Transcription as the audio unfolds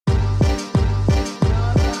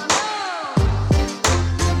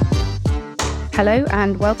Hello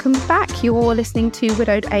and welcome back. You're listening to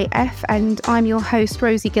Widowed AF and I'm your host,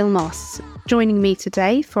 Rosie Gilmoss. Joining me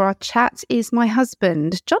today for our chat is my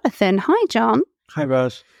husband, Jonathan. Hi, John. Hi,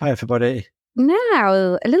 Rose. Hi, everybody.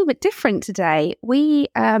 Now, a little bit different today. We,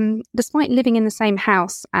 despite living in the same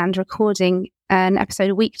house and recording an episode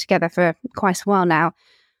a week together for quite a while now,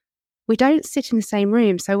 we don't sit in the same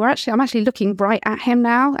room. So I'm actually looking right at him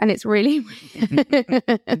now and it's really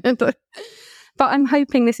weird. But I'm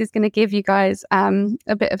hoping this is going to give you guys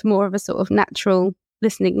a bit of more of a sort of natural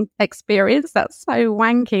listening experience. That's so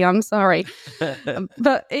wanky. I'm sorry.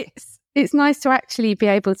 But it's nice to actually be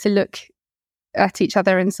able to look at each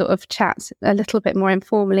other and sort of chat a little bit more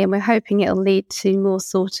informally. And we're hoping it'll lead to more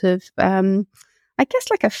sort of, I guess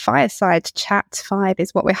like a fireside chat vibe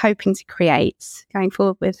is what we're hoping to create going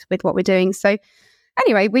forward with what we're doing. So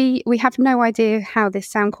anyway, we have no idea how this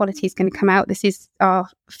sound quality is going to come out. This is our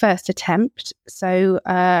first attempt. So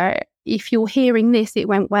if you're hearing this, it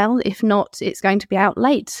went well. If not, it's going to be out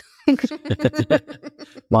late.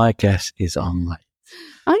 My guess is on late.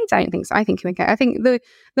 I don't think so. I think the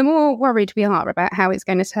more worried we are about how it's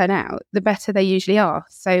going to turn out, the better they usually are.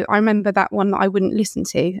 So I remember that one that I wouldn't listen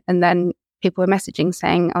to. And then people were messaging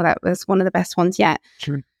saying, oh, that was one of the best ones yet.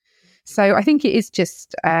 Sure. So I think it is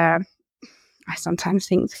just... I sometimes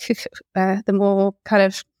think the more kind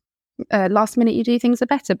of last minute you do things, the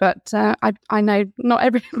better. But I know not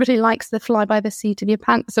everybody likes the fly by the seat of your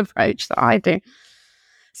pants approach that I do.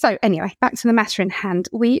 So anyway, back to the matter in hand.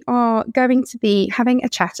 We are going to be having a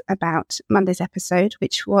chat about Monday's episode,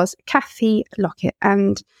 which was Kathy Lockett.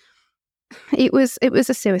 And it was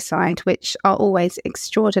a suicide, which are always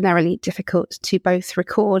extraordinarily difficult to both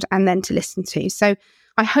record and then to listen to. So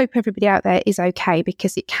I hope everybody out there is okay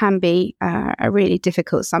because it can be a really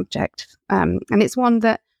difficult subject. And it's one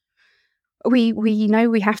that we know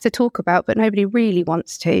we have to talk about, but nobody really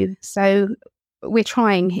wants to. So we're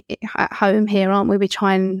trying at home here, aren't we?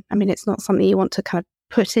 It's not something you want to kind of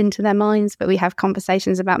put into their minds, but we have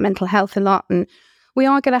conversations about mental health a lot. And we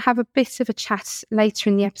are going to have a bit of a chat later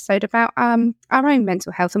in the episode about our own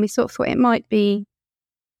mental health. And we sort of thought it might be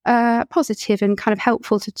positive and kind of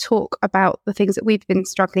helpful to talk about the things that we've been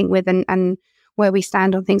struggling with and where we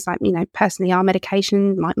stand on things like, personally our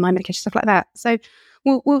medication, my medication, stuff like that. So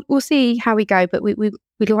we'll see how we go, but we'd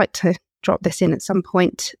like to drop this in at some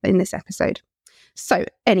point in this episode. So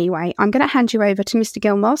anyway, I'm going to hand you over to Mr.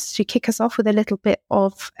 Gilmoss to kick us off with a little bit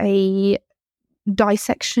of a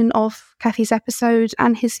dissection of Kathy's episode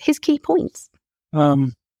and his key points.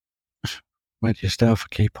 Where do you start for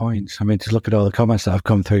key points? To look at all the comments that have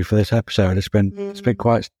come through for this episode, it's been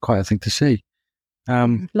quite a thing to see.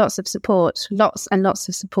 Lots of support, lots and lots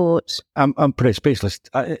of support. I'm pretty speechless,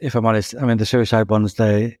 if I'm honest. The suicide ones,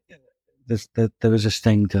 there was a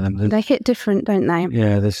sting to them. They hit different, don't they?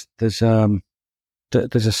 Yeah, there's a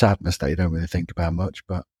sadness that you don't really think about much,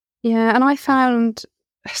 but yeah. And I found,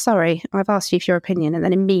 sorry, I've asked you for your opinion and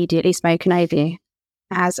then immediately spoken over you,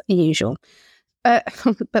 as usual.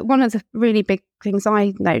 But one of the really big things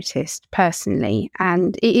I noticed personally,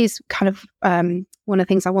 and it is kind of one of the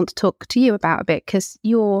things I want to talk to you about a bit, because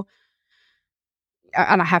and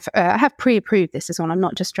I have pre-approved this as well. I'm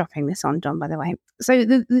not just dropping this on John, by the way. So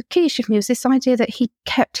the key issue for me was this idea that he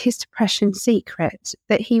kept his depression secret,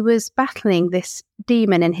 that he was battling this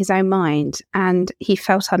demon in his own mind, and he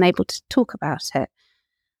felt unable to talk about it.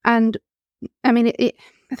 And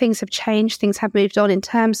things have changed, things have moved on in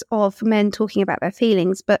terms of men talking about their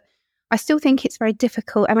feelings, but I still think it's very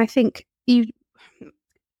difficult. And I think you're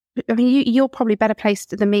probably better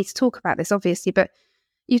placed than me to talk about this, obviously, but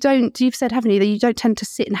you've said, haven't you, that you don't tend to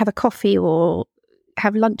sit and have a coffee or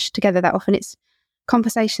have lunch together that often. It's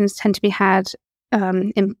conversations tend to be had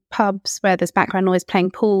in pubs where there's background noise,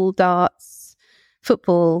 playing pool, darts,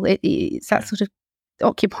 football. It's that sort of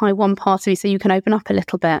occupy one part of you so you can open up a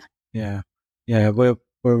little bit. Yeah. We're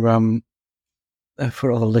for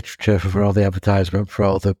all the literature, for all the advertisement, for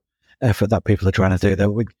all the effort that people are trying to do,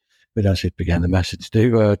 that we don't seem to be getting the message.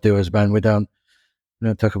 Do as men. We don't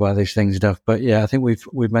talk about these things enough. But yeah, I think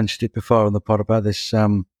we've mentioned it before on the pod about this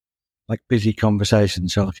like busy conversation.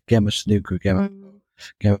 So like a game of snooker, game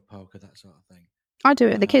of poker, that sort of thing. I do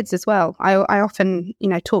it with the kids as well. I often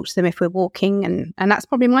talk to them if we're walking, and that's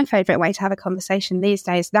probably my favourite way to have a conversation these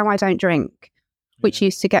days. Now I don't drink, which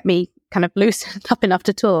used to get me kind of loosened up enough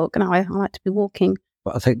to talk, and I like to be walking.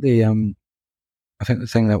 But I think the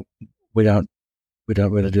thing that we don't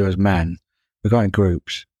really do as men, we go in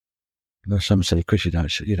groups. There's some say because you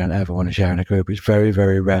don't ever want to share in a group. It's very,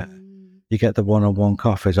 very rare. You get the one-on-one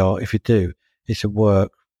coffees, or if you do, it's a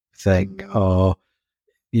work thing, or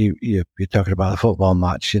you're talking about a football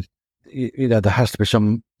match. there has to be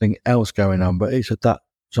something else going on, but it's that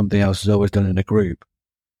something else is always done in a group.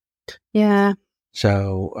 Yeah.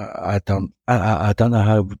 So I don't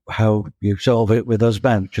know how you solve it with us,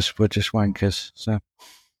 Ben. We're just wankers. So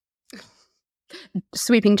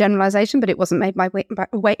sweeping generalization, but it wasn't made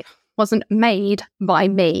wasn't made by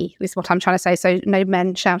me, is what I'm trying to say. So no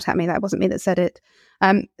men shout at me. That wasn't me that said it.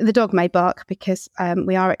 The dog may bark because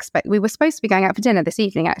we were supposed to be going out for dinner this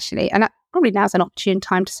evening, actually, and probably now's an opportune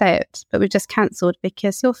time to say it, but we've just cancelled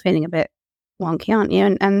because you're feeling a bit wonky, aren't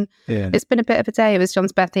you? And It's been a bit of a day. It was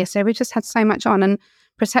John's birthday, so we just had so much on, and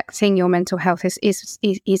protecting your mental health is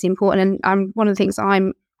important. And one of the things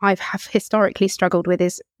I have historically struggled with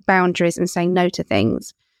is boundaries and saying no to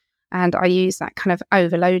things. And I use that kind of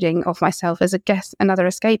overloading of myself as another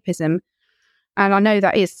escapism. And I know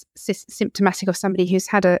that is symptomatic of somebody who's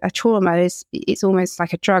had a trauma. It's almost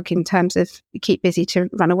like a drug in terms of keep busy to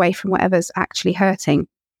run away from whatever's actually hurting.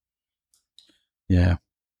 Yeah.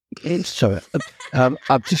 So I'm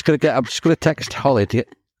just going to text Holly to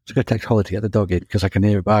get the dog in because I can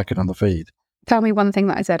hear her barking on the feed. Tell me one thing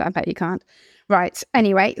that I said. I bet you can't. Right.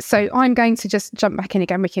 Anyway, so I'm going to just jump back in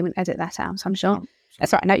again. We can edit that out, I'm sure.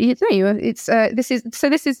 That's right. No, this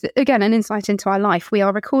is again an insight into our life. We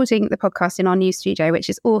are recording the podcast in our new studio, which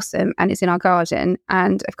is awesome, and it's in our garden.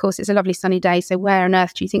 And of course, it's a lovely sunny day. So where on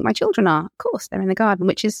earth do you think my children are? Of course, they're in the garden,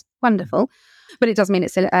 which is wonderful. But it does mean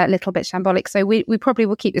it's a little bit shambolic. So we probably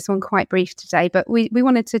will keep this one quite brief today. But we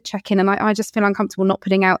wanted to check in, and I just feel uncomfortable not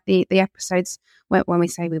putting out the episodes when we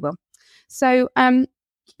say we will. So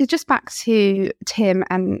just back to Tim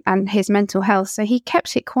and his mental health. So he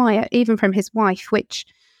kept it quiet, even from his wife, which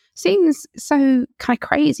seems so kind of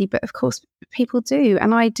crazy. But of course, people do.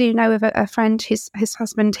 And I do know of a friend, his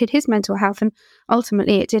husband hid his mental health, and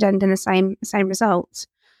ultimately it did end in the same result.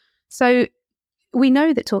 So we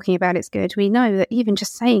know that talking about it's good. We know that even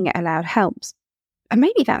just saying it aloud helps. And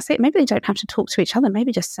maybe that's it. Maybe they don't have to talk to each other.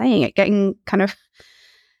 Maybe just saying it, getting kind of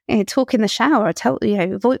talk in the shower,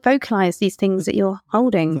 vocalize these things that you're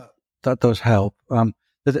holding. That does help.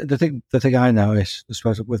 The thing I know is, I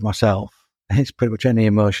suppose, with myself, it's pretty much any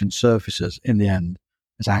emotion surfaces in the end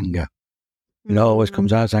as anger. It always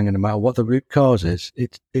comes out as anger, no matter what the root cause is.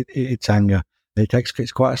 It's anger.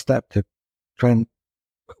 It's quite a step to try and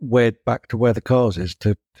wade back to where the cause is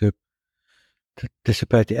to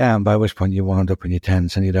dissipate it out. By which point you wound up in your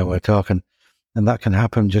tents and you don't want to talk, and that can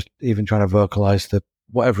happen just even trying to vocalize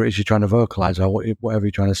whatever it is you're trying to vocalize or whatever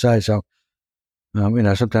you're trying to say. So,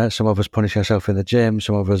 sometimes some of us punish ourselves in the gym,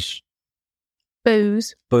 some of us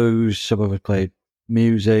booze, some of us play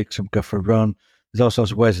music, some go for a run. There's all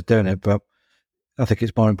sorts of ways of doing it, but I think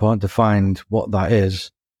it's more important to find what that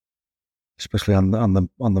is, especially on the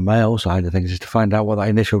male side of things, is to find out what that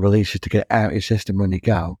initial release is to get it out of your system when you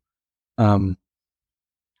go, and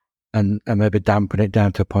maybe dampen it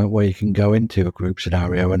down to a point where you can go into a group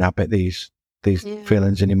scenario and have these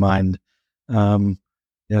feelings in your mind.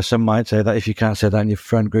 Some might say that if you can't say that in your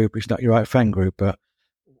friend group, it's not your right friend group, but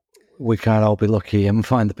we can't all be lucky and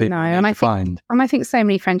find the people find. And I think so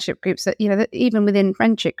many friendship groups that, that even within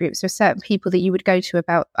friendship groups, there are certain people that you would go to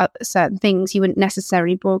about certain things. You wouldn't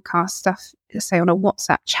necessarily broadcast stuff, say, on a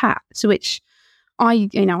WhatsApp chat, to which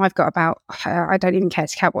I've got about, I don't even care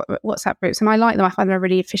to count WhatsApp groups, and I like them. I find them a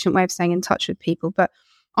really efficient way of staying in touch with people, but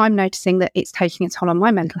I'm noticing that it's taking a toll on my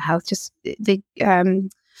mental health. Just the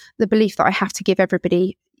belief that I have to give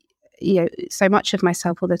everybody, so much of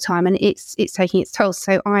myself all the time, and it's taking its toll.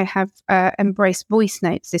 So I have embraced voice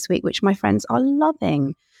notes this week, which my friends are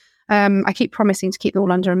loving. I keep promising to keep them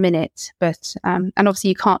all under a minute, but and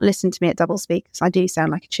obviously you can't listen to me at double speed because I do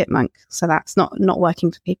sound like a chipmunk. So that's not working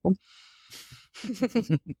for people.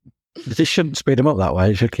 It shouldn't speed them up that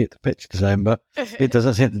way. It should keep the pitch the same, but it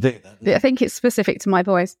doesn't seem to do that. I think it's specific to my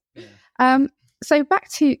voice. Yeah. So back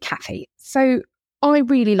to Kathy. So I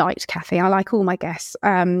really liked Kathy. I like all my guests.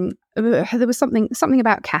 There was something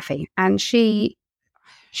about Kathy, and she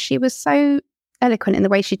was so eloquent in the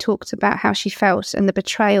way she talked about how she felt and the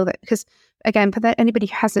betrayal that, because again, for anybody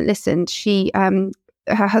who hasn't listened,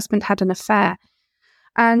 her husband had an affair,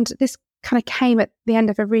 and this kind of came at the end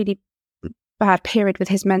of a really bad period with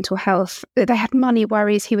his mental health. They had money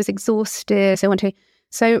worries. He was exhausted.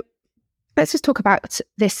 So let's just talk about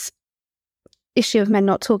this issue of men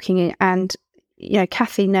not talking. And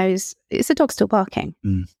Kathy knows. Is the dog still barking?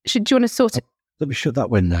 Do you want to sort it? Let me shut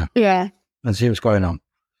that window. Yeah. And see what's going on.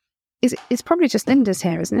 It's probably just Linda's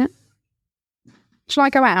here, isn't it? Shall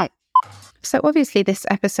I go out? So obviously this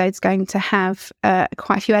episode's going to have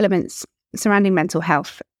quite a few elements surrounding mental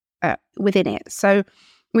health within it. So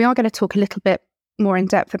we are going to talk a little bit more in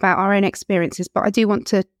depth about our own experiences, but I do want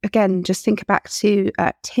to, again, just think back to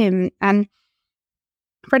Tim. And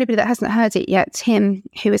for anybody that hasn't heard it yet, Tim,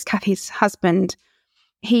 who is Kathy's husband,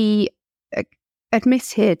 he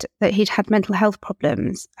admitted that he'd had mental health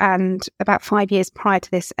problems, and about 5 years prior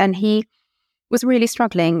to this, and he was really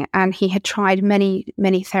struggling, and he had tried many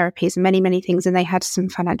therapies and many things, and they had some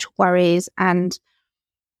financial worries, and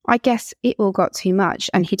I guess it all got too much,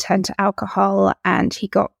 and he turned to alcohol, and he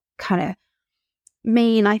got kind of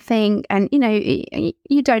mean, I think. And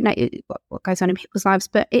you don't know what goes on in people's lives,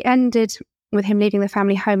 but it ended with him leaving the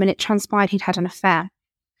family home, and it transpired he'd had an affair.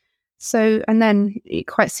 So, and then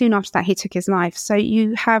quite soon after that, he took his life. So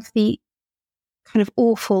you have the kind of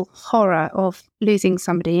awful horror of losing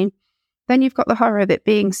somebody. Then you've got the horror of it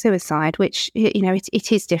being suicide, which,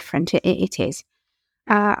 it is different. It is.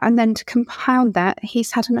 And then to compound that,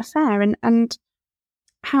 he's had an affair. And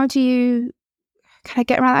how do you kind of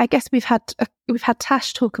get around? I guess we've had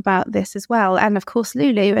Tash talk about this as well. And of course,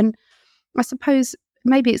 Lulu. And I suppose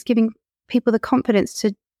maybe it's giving people the confidence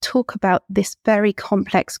to talk about this very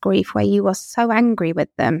complex grief where you are so angry with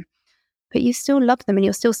them, but you still love them and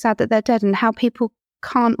you're still sad that they're dead, and how people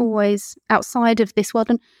can't always, outside of this world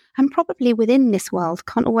and probably within this world,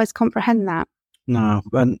 can't always comprehend that. No,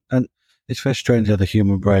 and it's very strange how the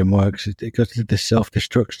human brain works. It goes through this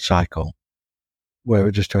self-destruct cycle where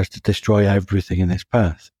it just tries to destroy everything in its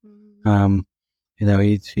path.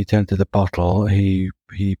 He turned to the bottle, he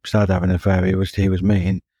started having an affair, he was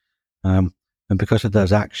mean. And because of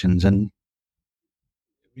those actions, and,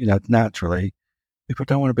 naturally, people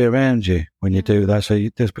don't want to be around you when you do that. So you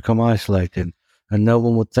just become isolating, and no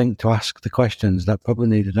one would think to ask the questions that probably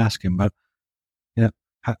needed asking. But,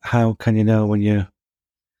 how can you know when you...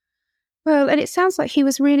 Well, and it sounds like he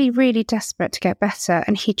was really, really desperate to get better.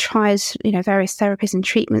 And he tried, various therapies and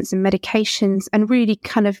treatments and medications, and really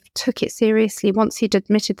kind of took it seriously once he'd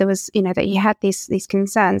admitted there was, that he had these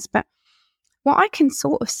concerns. But what I can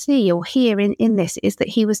sort of see or hear in this is that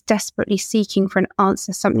he was desperately seeking for an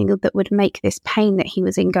answer, something that would make this pain that he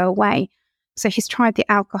was in go away. So he's tried the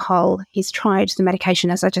alcohol, he's tried the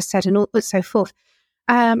medication, as I just said, and so forth.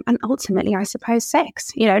 And ultimately, I suppose,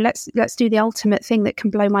 sex. Let's do the ultimate thing that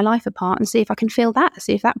can blow my life apart and see if I can feel that,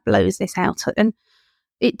 see if that blows this out. And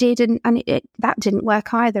it did, and that didn't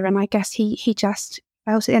work either. And I guess he just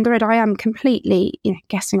felt at the end of it. I am completely,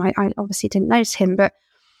 guessing. I obviously didn't notice him, but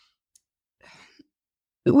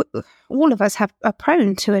all of us are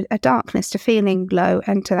prone to a darkness, to feeling low,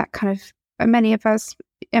 and to that kind of, many of us,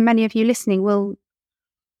 and many of you listening will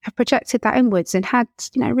have projected that inwards and had,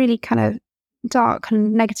 really kind of dark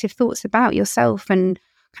and negative thoughts about yourself and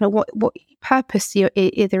kind of what purpose there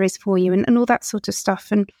is for you, and all that sort of stuff.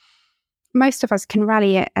 And most of us can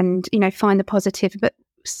rally it and, find the positive, but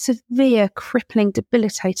severe, crippling,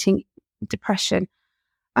 debilitating depression,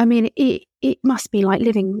 I mean, it must be like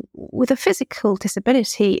living with a physical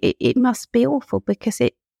disability. It must be awful because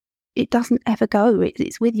it doesn't ever go.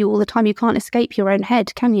 It's with you all the time. You can't escape your own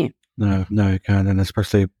head, can you? No, you can't. And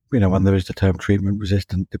especially, when there is the term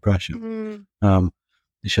treatment-resistant depression,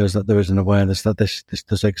 it shows that there is an awareness that this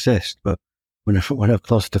does exist, but we're not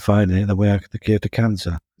close to finding it, that we are the cure to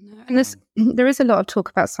cancer. And there is a lot of talk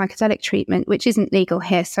about psychedelic treatment, which isn't legal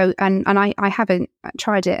here. So, and I haven't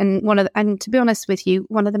tried it. And to be honest with you,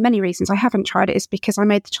 one of the many reasons I haven't tried it is because I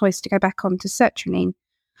made the choice to go back on to sertraline,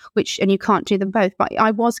 and you can't do them both. But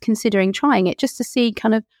I was considering trying it just to see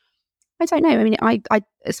kind of, I don't know. I mean, I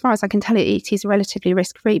as far as I can tell, it is relatively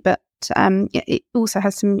risk-free, but it also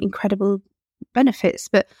has some incredible benefits.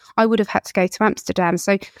 But I would have had to go to Amsterdam.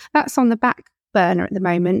 So that's on the back burner at the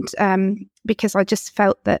moment, because I just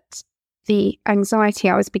felt that the anxiety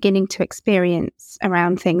I was beginning to experience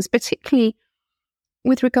around things, particularly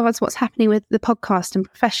with regards to what's happening with the podcast and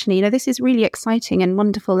professionally, this is really exciting and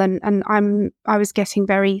wonderful, and I was getting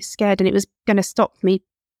very scared, and it was going to stop me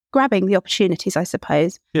grabbing the opportunities, I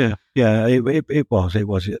suppose. Yeah, it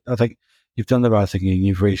was. I think you've done the right thing, and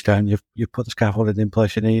you've reached out, and you've put the scaffolding in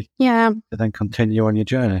place you need. Yeah, to then continue on your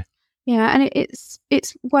journey. Yeah, and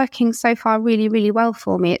it's working so far really, really well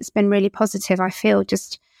for me. It's been really positive. I feel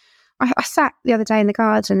I sat the other day in the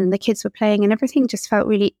garden and the kids were playing and everything just felt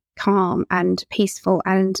really calm and peaceful.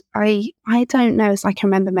 And I don't know, as I can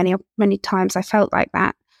remember many times I felt like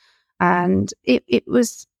that. And it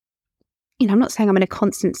was, I'm not saying I'm in a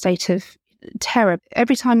constant state of terror.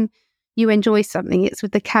 Every time you enjoy something, it's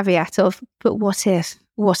with the caveat of, but what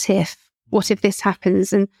if this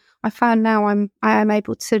happens? And I found now I am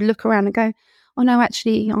able to look around and go, oh no,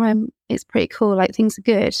 actually, it's pretty cool. Like things are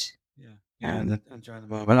good. Yeah, and enjoy the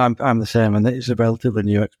moment. I'm the same, and it's a relatively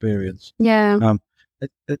new experience. Yeah.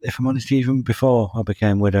 If I'm honest, even before I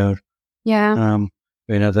became widowed, Yeah.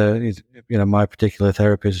 My particular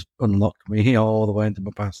therapist unlocked me all the way into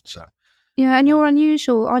my past. So Yeah, and you're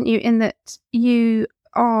unusual, aren't you, in that you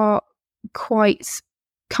are quite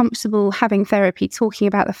comfortable having therapy, talking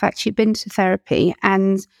about the fact you've been to therapy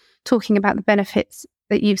and talking about the benefits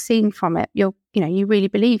that you've seen from it. You really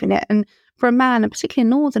believe in it. And for a man, and particularly a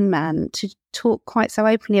northern man, to talk quite so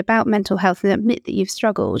openly about mental health and admit that you've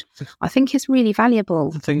struggled, I think is really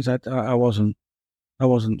valuable. The things that I wasn't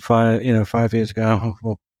 5 years ago.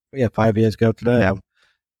 Well, 5 years ago today.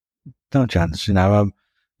 No chance. I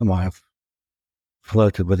might have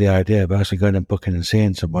floated with the idea of actually going and booking and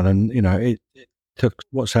seeing someone, and it took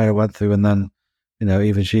what Sarah went through, and then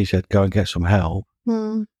even she said go and get some help.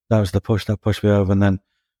 That was the push that pushed me over. And then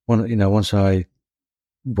once I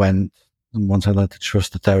went, and once I learned to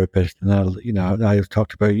trust the therapist, and I've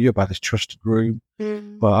talked about you about this trusted room.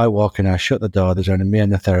 Well, I walk in, I shut the door, there's only me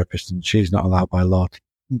and the therapist, and she's not allowed by law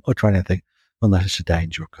or try anything unless it's a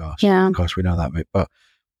danger, of course. Yeah. Of course, we know that bit, but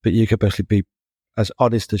you could basically be as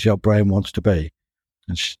honest as your brain wants to be.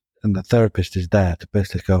 And the therapist is there to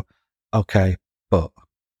basically go, okay, but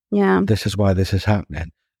this is why this is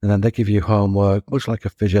happening. And then they give you homework, much like a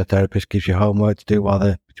physiotherapist gives you homework to do while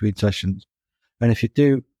they're between sessions. And if you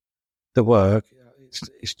do the work,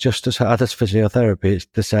 it's just as hard as physiotherapy. It's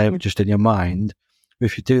the same, just in your mind.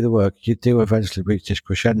 If you do the work, you do eventually reach this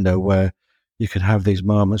crescendo where you can have these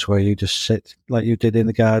moments where you just sit like you did in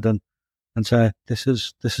the garden and say, this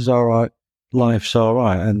is all right. Life's all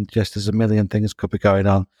right. And just there's a million things could be going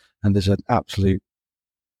on, and there's an absolute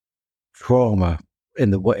trauma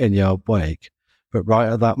in your wake. But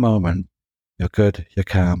right at that moment, you're good, you're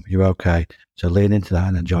calm, you're okay. So lean into that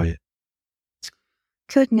and enjoy it.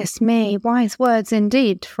 Goodness me, wise words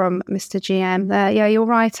indeed from Mr. GM there. Yeah, you're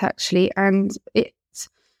right, actually. And it's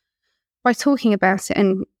by talking about it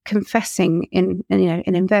and confessing in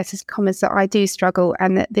inverted commas that I do struggle,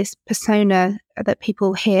 and that this persona that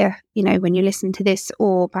people hear, when you listen to this,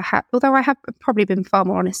 or perhaps, although I have probably been far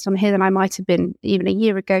more honest on here than I might have been even a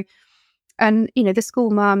year ago. And, the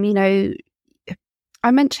school mum, I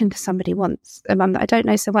mentioned to somebody once, a mum that I don't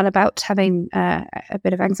know so well, about having a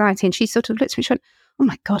bit of anxiety, and she sort of looked at me, she went, oh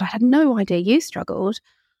my God, I had no idea you struggled.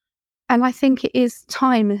 And I think it is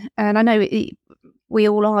time, and I know we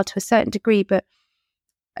all are to a certain degree, but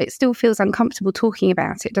it still feels uncomfortable talking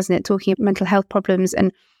about it, doesn't it? Talking about mental health problems,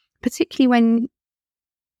 and particularly when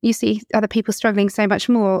you see other people struggling so much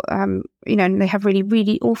more, and they have really,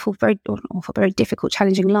 really awful, very difficult,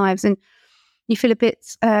 challenging lives, and you feel a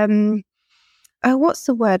bit, what's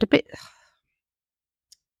the word? A bit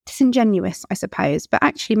disingenuous, I suppose. But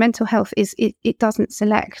actually, mental health it doesn't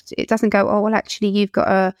select. It doesn't go, oh well, actually, you've got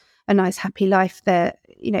a nice, happy life there,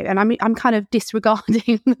 And I'm kind of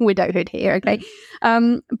disregarding widowhood here, okay?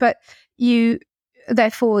 But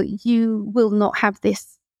therefore, you will not have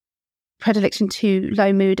this predilection to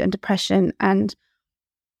low mood and depression, and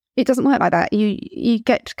it doesn't work like that. You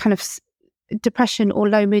get kind of depression or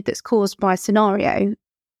low mood that's caused by a scenario,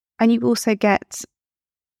 and you also get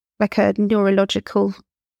like a neurological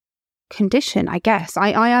condition, I guess.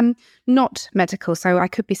 I am not medical, so I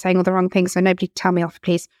could be saying all the wrong things, so nobody tell me off,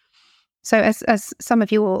 please. So as some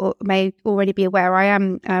of you may already be aware, I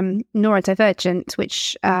am neurodivergent,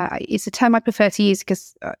 which is a term I prefer to use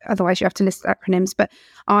because otherwise you have to list acronyms. But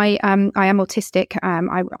I am autistic,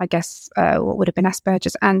 I guess what would have been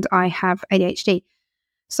Asperger's, and I have ADHD.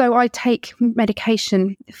 So I take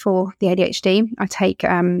medication for the ADHD. I take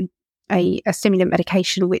a stimulant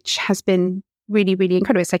medication, which has been really, really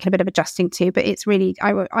incredible. It's taken a bit of adjusting to, but it's really,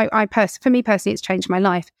 for me personally, it's changed my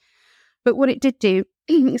life. But what it did do,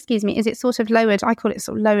 excuse me, is it sort of lowered the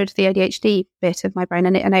ADHD bit of my brain,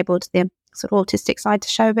 and it enabled the sort of autistic side to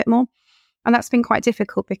show a bit more. And that's been quite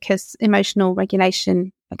difficult because emotional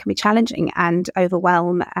regulation can be challenging and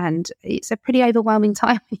overwhelm. And it's a pretty overwhelming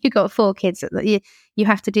time. You've got 4 kids. You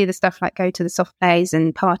have to do the stuff like go to the soft plays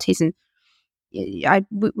and parties, and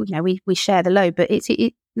we share the load, but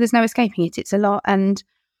there's no escaping it. It's a lot. And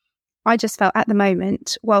I just felt at the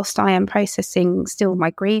moment, whilst I am processing still my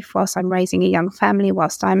grief, whilst I'm raising a young family,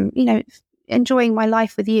 whilst I'm, enjoying my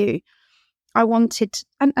life with you, I wanted,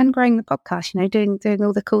 and growing the podcast, doing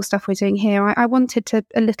all the cool stuff we're doing here, I wanted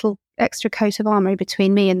a little extra coat of armour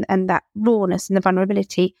between me and that rawness and the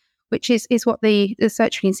vulnerability, which is what the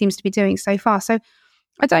sertraline seems to be doing so far. So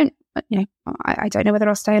I don't know whether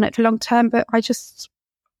I'll stay on it for long term, but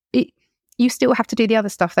you still have to do the other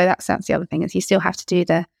stuff, though. That's the other thing, is you still have to do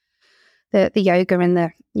the yoga and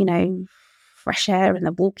the fresh air and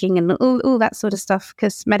the walking and all that sort of stuff,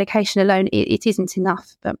 because medication alone, it isn't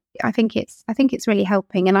enough. But I think it's really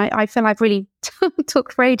helping. And I feel I've really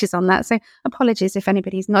talked for ages on that. So apologies if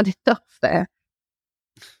anybody's nodded off there.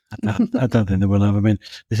 I don't think they will have. I mean,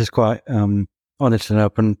 this is quite honest and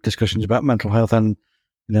open discussions about mental health and,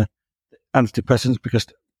 antidepressants, because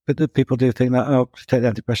people do think that, take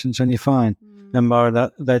the antidepressants and you're fine. And more of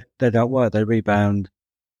that, they don't work, they rebound.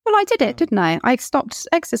 Well, I did it, didn't I? I stopped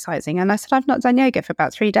exercising and I said I've not done yoga for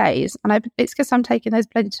about 3 days. And it's because I'm taking those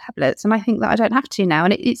bloody tablets, and I think that I don't have to now.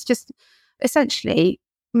 And it's just, essentially,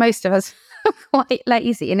 most of us are quite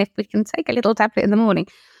lazy. And if we can take a little tablet in the morning,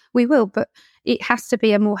 we will. But it has to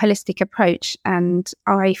be a more holistic approach. And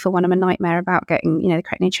I, for one, am a nightmare about getting, the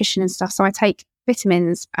correct nutrition and stuff. So I take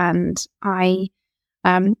vitamins, and I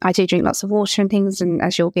do drink lots of water and things. And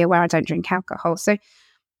as you'll be aware, I don't drink alcohol. So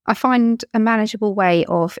I find a manageable way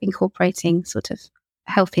of incorporating sort of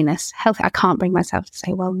healthiness. I can't bring myself to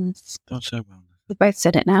say wellness. Don't say wellness. We've both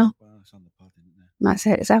said it now. Well, it's on the pod, isn't it? That's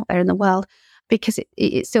it. It's out there in the world, because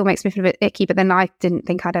it still makes me feel a bit icky, but then I didn't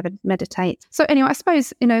think I'd ever meditate. So anyway, I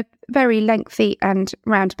suppose in a very lengthy and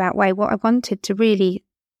roundabout way, what I wanted to really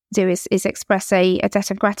do is express a debt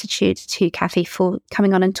of gratitude to Kathy for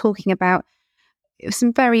coming on and talking about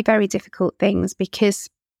some very, very difficult things, because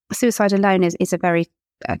suicide alone is a very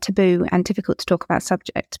taboo and difficult to talk about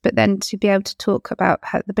subject. But then to be able to talk about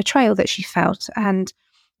the betrayal that she felt and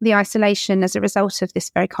the isolation as a result of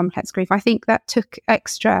this very complex grief, I think that took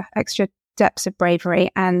extra depths of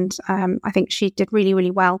bravery. And I think she did really,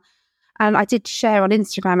 really well. And I did share on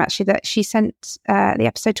Instagram, actually, that she sent the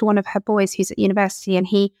episode to one of her boys who's at university, and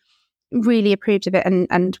he really approved of it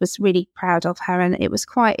and was really proud of her. And it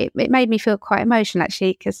made me feel quite emotional,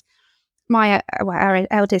 actually, because our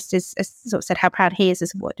eldest has sort of said how proud he is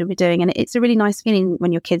of what we're doing. And it's a really nice feeling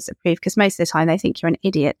when your kids approve, because most of the time they think you're an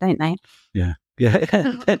idiot, don't they? Yeah.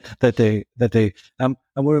 They do. And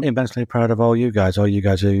we're immensely proud of all you guys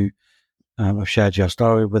who have shared your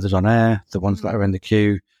story with us on air, the ones that are in the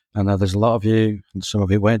queue. I know there's a lot of you, and some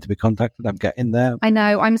of you waiting to be contacted. I'm getting there. I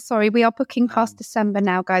know. I'm sorry. We are booking past December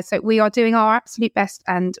now, guys. So we are doing our absolute best,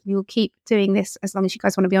 and we will keep doing this as long as you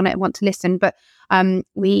guys want to be on it and want to listen. But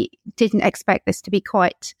we didn't expect this to be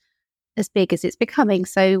quite as big as it's becoming.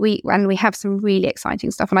 So we have some really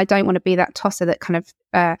exciting stuff. And I don't want to be that tosser that kind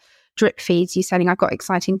of drip feeds you saying I've got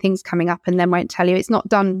exciting things coming up and then won't tell you. It's not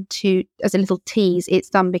done as a little tease. It's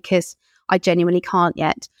done because I genuinely can't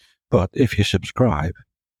yet. But if you subscribe,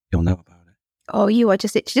 you'll know about it. Oh, you are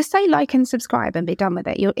just say like and subscribe and be done with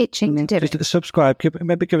it. You're itching to do it. Just subscribe.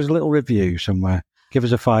 Maybe give us a little review somewhere. Give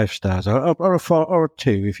us a 5 stars or a 4 or a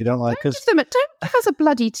 2 if you don't like us. Don't give us a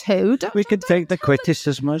bloody 2. We can take the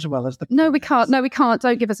criticism as well as the... No, we can't. No, we can't.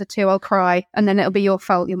 Don't give us a 2. I'll cry. And then it'll be your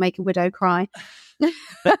fault. You'll make a widow cry.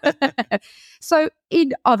 So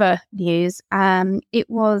in other news, it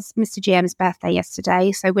was Mr. GM's birthday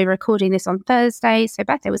yesterday. So we're recording this on Thursday. So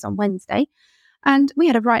birthday was on Wednesday. And we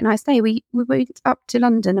had a right nice day. We went up to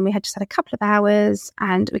London and we had just had a couple of hours,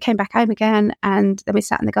 and we came back home again, and then we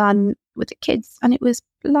sat in the garden with the kids, and it was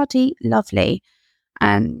bloody lovely.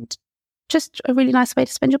 And just a really nice way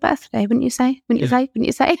to spend your birthday, wouldn't you say? Wouldn't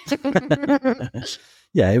you say?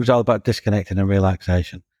 Yeah, it was all about disconnecting and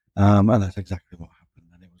relaxation. And that's exactly what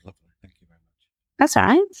happened. And it was lovely. Thank you very much. That's all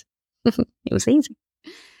right. It was easy.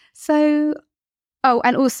 So... Oh,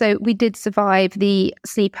 and also we did survive the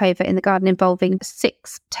sleepover in the garden involving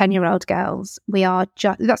 6 10-year-old girls.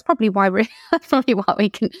 That's probably why we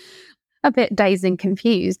can a bit dazed and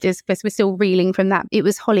confused, is because we're still reeling from that. It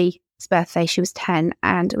was Holly's birthday. She was 10,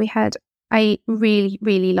 and we had a really,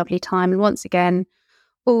 really lovely time. And once again,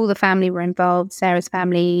 all the family were involved. Sarah's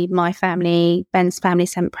family, my family, Ben's family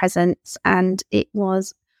sent presents, and it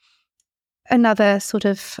was another sort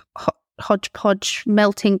of hodgepodge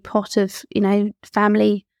melting pot of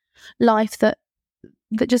family life that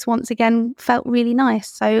just once again felt really nice.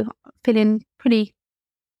 So feeling pretty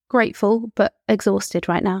grateful but exhausted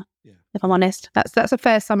right now, if I'm honest. That's a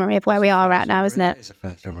fair summary of where we are at now, isn't it? It's a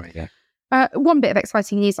fair summary, yeah. One bit of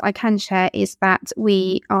exciting news I can share is that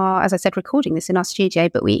we are, as I said, recording this in our studio,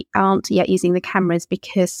 but we aren't yet using the cameras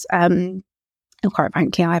because quite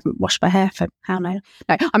frankly, I haven't washed my hair for how long?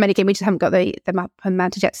 No, I'm only kidding. We just haven't got them up and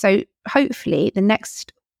mounted yet. So hopefully the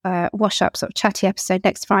next wash-up sort of chatty episode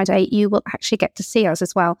next Friday, you will actually get to see us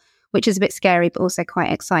as well, which is a bit scary, but also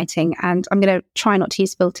quite exciting. And I'm going to try not to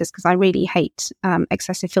use filters because I really hate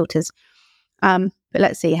excessive filters. But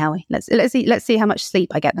let's see how much sleep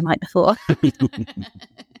I get the night before.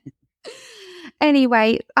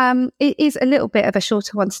 Anyway, it is a little bit of a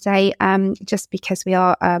shorter one today, just because we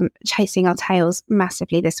are chasing our tails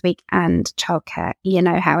massively this week, and childcare, you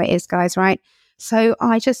know how it is, guys, right? So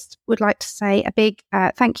I just would like to say a big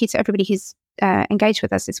thank you to everybody who's engaged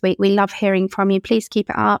with us this week. We love hearing from you. Please keep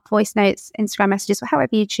it up. Voice notes, Instagram messages,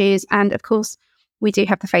 however you choose. And of course, we do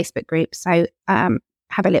have the Facebook group. So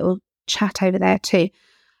have a little chat over there too.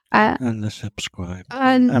 And the subscribe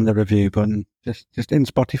and the review button, just in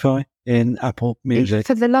Spotify, in Apple Music.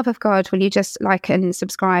 For the love of God, will you just like and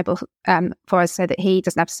subscribe for us so that he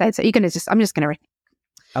doesn't have to say it? So you're going to I'm just going to...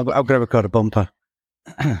 I'm going to record a bumper.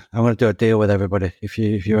 I'm going to do a deal with everybody. If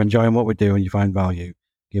you're enjoying what we do and you find value,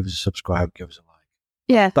 give us a subscribe, give us a like.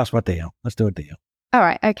 Yeah. That's my deal. Let's do a deal. All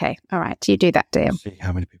right. Okay. All right. You do that deal. See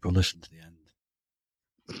how many people listen to the end.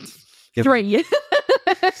 3.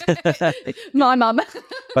 My mum.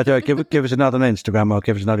 By the way, give us another on Instagram, or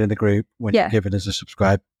give us another in the group when you're giving us a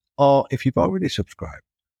subscribe. Or if you've already subscribed.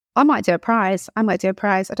 I might do a prize. I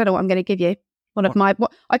don't know what I'm going to give you.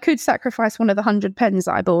 I could sacrifice one of the 100 pens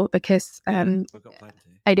that I bought because we've got plenty.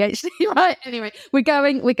 ADHD, right? Anyway, we're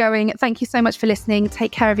going. Thank you so much for listening.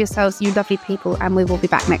 Take care of yourselves, you lovely people, and we will be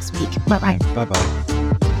back next week. Bye-bye. Bye-bye.